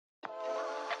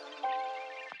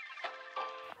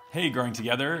Hey, Growing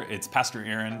Together, it's Pastor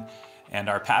Aaron, and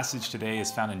our passage today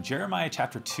is found in Jeremiah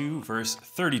chapter 2, verse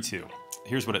 32.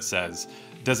 Here's what it says.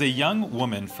 Does a young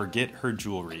woman forget her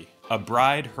jewelry, a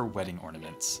bride her wedding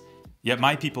ornaments? Yet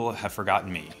my people have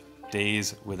forgotten me,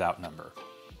 days without number.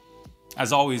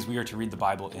 As always, we are to read the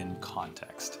Bible in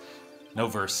context. No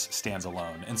verse stands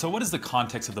alone. And so what is the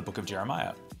context of the book of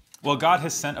Jeremiah? Well, God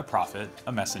has sent a prophet,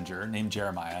 a messenger named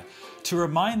Jeremiah, to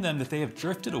remind them that they have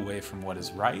drifted away from what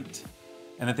is right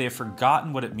and that they have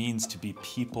forgotten what it means to be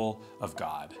people of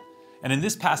God. And in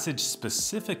this passage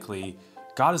specifically,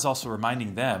 God is also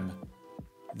reminding them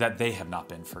that they have not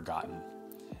been forgotten.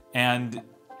 And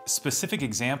specific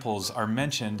examples are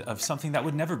mentioned of something that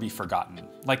would never be forgotten,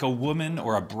 like a woman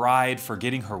or a bride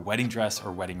forgetting her wedding dress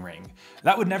or wedding ring.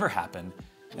 That would never happen.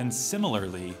 And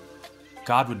similarly,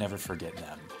 God would never forget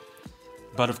them.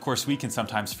 But of course, we can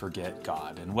sometimes forget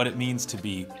God and what it means to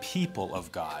be people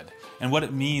of God and what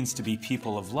it means to be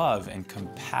people of love and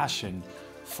compassion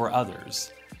for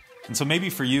others. And so maybe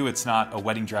for you, it's not a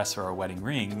wedding dress or a wedding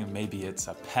ring. Maybe it's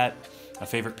a pet, a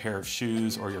favorite pair of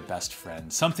shoes, or your best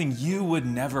friend, something you would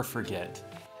never forget.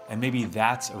 And maybe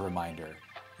that's a reminder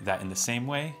that in the same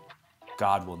way,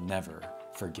 God will never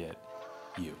forget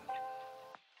you.